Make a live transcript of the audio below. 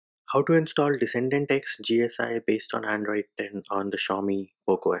How to install DescendantX GSI based on Android 10 on the Xiaomi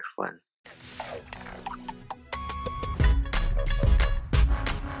Poco F1.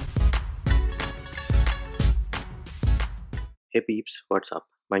 Hey peeps, what's up?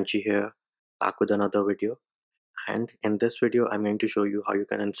 Manchi here, back with another video. And in this video, I'm going to show you how you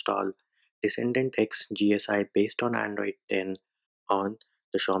can install DescendantX GSI based on Android 10 on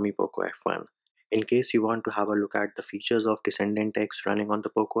the Xiaomi Poco F1. In case you want to have a look at the features of DescendantX running on the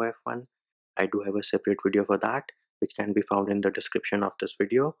Poco F1, I do have a separate video for that, which can be found in the description of this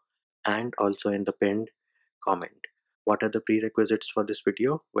video and also in the pinned comment. What are the prerequisites for this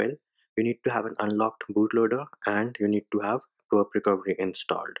video? Well, you need to have an unlocked bootloader and you need to have Twrp Recovery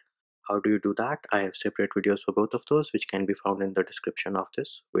installed. How do you do that? I have separate videos for both of those, which can be found in the description of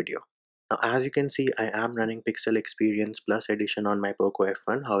this video. Now, as you can see, I am running Pixel Experience Plus Edition on my Poco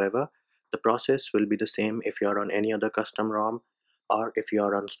F1. However, the process will be the same if you're on any other custom ROM or if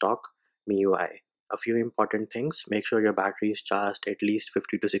you're on stock MIUI. A few important things: make sure your battery is charged at least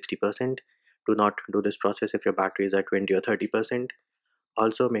 50 to 60%. Do not do this process if your battery is at 20 or 30%.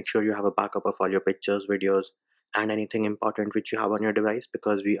 Also, make sure you have a backup of all your pictures, videos, and anything important which you have on your device,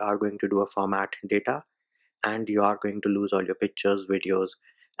 because we are going to do a format data and you are going to lose all your pictures, videos,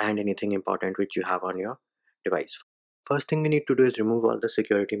 and anything important which you have on your device. First thing we need to do is remove all the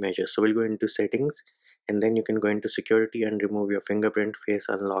security measures. So we'll go into settings and then you can go into security and remove your fingerprint, face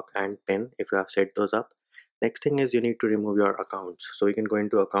unlock, and pin if you have set those up. Next thing is you need to remove your accounts. So we can go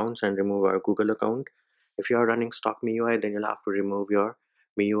into accounts and remove our Google account. If you are running stock MIUI, then you'll have to remove your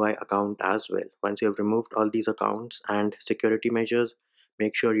MIUI account as well. Once you have removed all these accounts and security measures,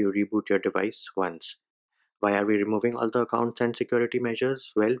 make sure you reboot your device once. Why are we removing all the accounts and security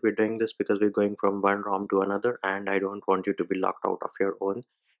measures? Well, we're doing this because we're going from one ROM to another and I don't want you to be locked out of your own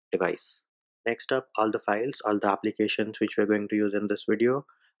device. Next up, all the files, all the applications which we're going to use in this video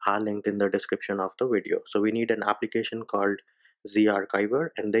are linked in the description of the video. So we need an application called Z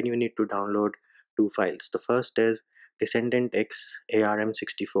Archiver, and then you need to download two files. The first is DescendantX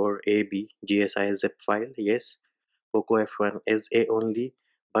ARM64 AB GSI zip file. Yes, Poco F1 is A only,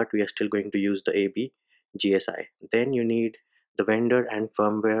 but we are still going to use the AB GSI. Then you need the vendor and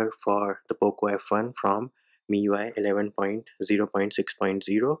firmware for the Poco F1 from MIUI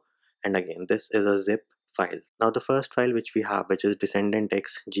 11.0.6.0, and again this is a zip file. Now the first file which we have, which is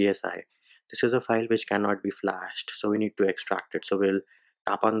DescendantX GSI, this is a file which cannot be flashed, so we need to extract it. So we'll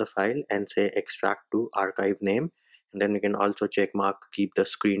tap on the file and say extract to archive name, and then we can also check mark keep the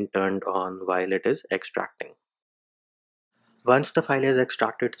screen turned on while it is extracting. Once the file is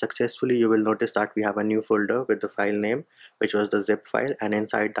extracted successfully, you will notice that we have a new folder with the file name, which was the zip file, and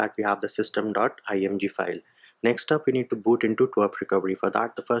inside that we have the system.img file. Next up, we need to boot into Twrp Recovery. For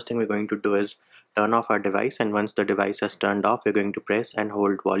that, the first thing we're going to do is turn off our device, and once the device is turned off, we're going to press and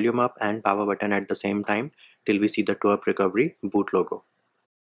hold volume up and power button at the same time till we see the Twrp Recovery boot logo.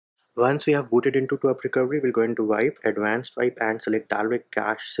 Once we have booted into Twrp Recovery, we'll go into Wipe, Advanced Wipe, and select Dalvik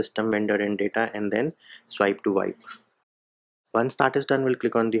Cache System Vendor and Data, and then swipe to wipe. Once that is done, we'll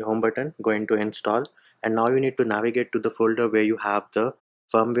click on the home button, go into install, and now you need to navigate to the folder where you have the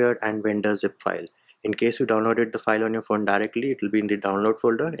firmware and vendor zip file. In case you downloaded the file on your phone directly, it will be in the download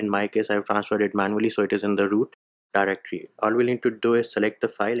folder. In my case, I've transferred it manually, so it is in the root directory. All we'll need to do is select the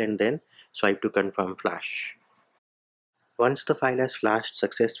file and then swipe to confirm flash. Once the file has flashed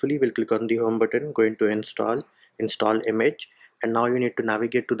successfully, we'll click on the home button, go into install, install image, and now you need to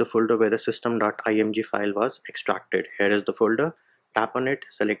navigate to the folder where the system.img file was extracted. Here is the folder, tap on it,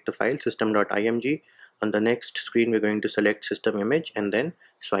 select the file system.img. On the next screen, we're going to select system image and then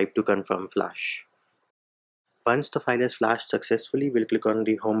swipe to confirm flash. Once the file is flashed successfully, we'll click on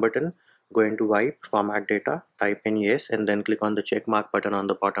the home button, go into wipe, format data, type in yes, and then click on the check mark button on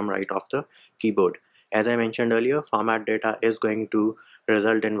the bottom right of the keyboard. As I mentioned earlier, format data is going to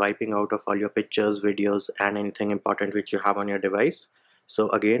result in wiping out of all your pictures, videos, and anything important which you have on your device. So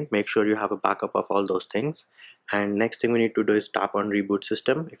again, make sure you have a backup of all those things. And next thing we need to do is tap on reboot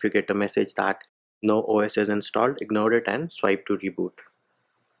system. If you get a message that no OS is installed, ignore it and swipe to reboot.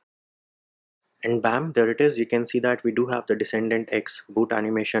 And bam, there it is. You can see that we do have the DescendantX boot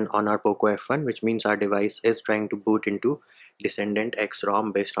animation on our Poco F1, which means our device is trying to boot into DescendantX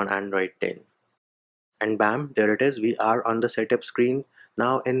Rom based on Android 10. And bam, there it is. We are on the setup screen.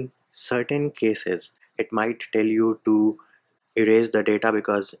 Now in certain cases, it might tell you to erase the data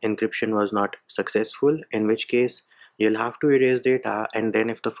because encryption was not successful, in which case you'll have to erase data, and then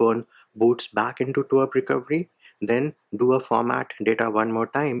if the phone boots back into Twrp Recovery, then do a format data one more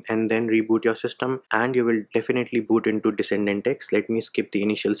time and then reboot your system and you will definitely boot into DescendantX. Let me skip the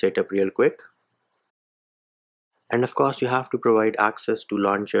initial setup real quick. And of course you have to provide access to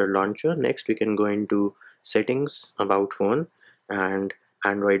launcher. Next we can go into settings, about phone, and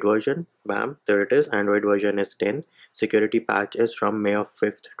Android version. Bam, there it is. Android version is 10. Security patch is from May of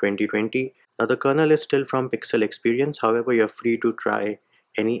 5th 2020. Now the kernel is still from Pixel Experience, however you're free to try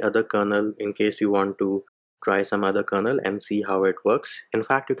any other kernel in case you want to try some other kernel and see how it works. In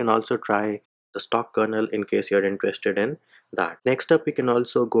fact, you can also try the stock kernel in case you're interested in that. Next up, we can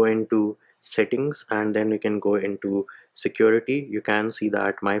also go into settings, and then we can go into security. You can see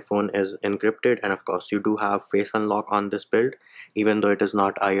that my phone is encrypted, and of course you do have face unlock on this build. Even though it is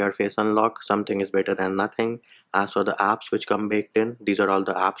not IR face unlock, something is better than nothing. As for the apps which come baked in, these are all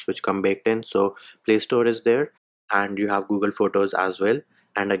the apps which come baked in. So Play Store is there, and you have Google Photos as well.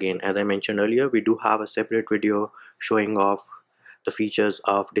 And again, as I mentioned earlier, we do have a separate video showing off the features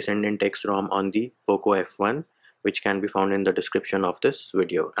of DescendantX Rom on the Poco F1, which can be found in the description of this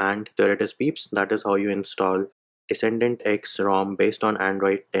video. And there it is, peeps. That is how you install DescendantX Rom based on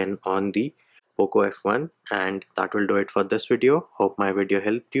Android 10 on the Poco F1. And that will do it for this video. Hope my video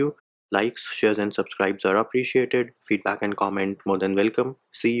helped you. Likes, shares and subscribes are appreciated. Feedback and comment more than welcome.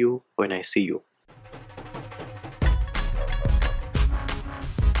 See you when I see you.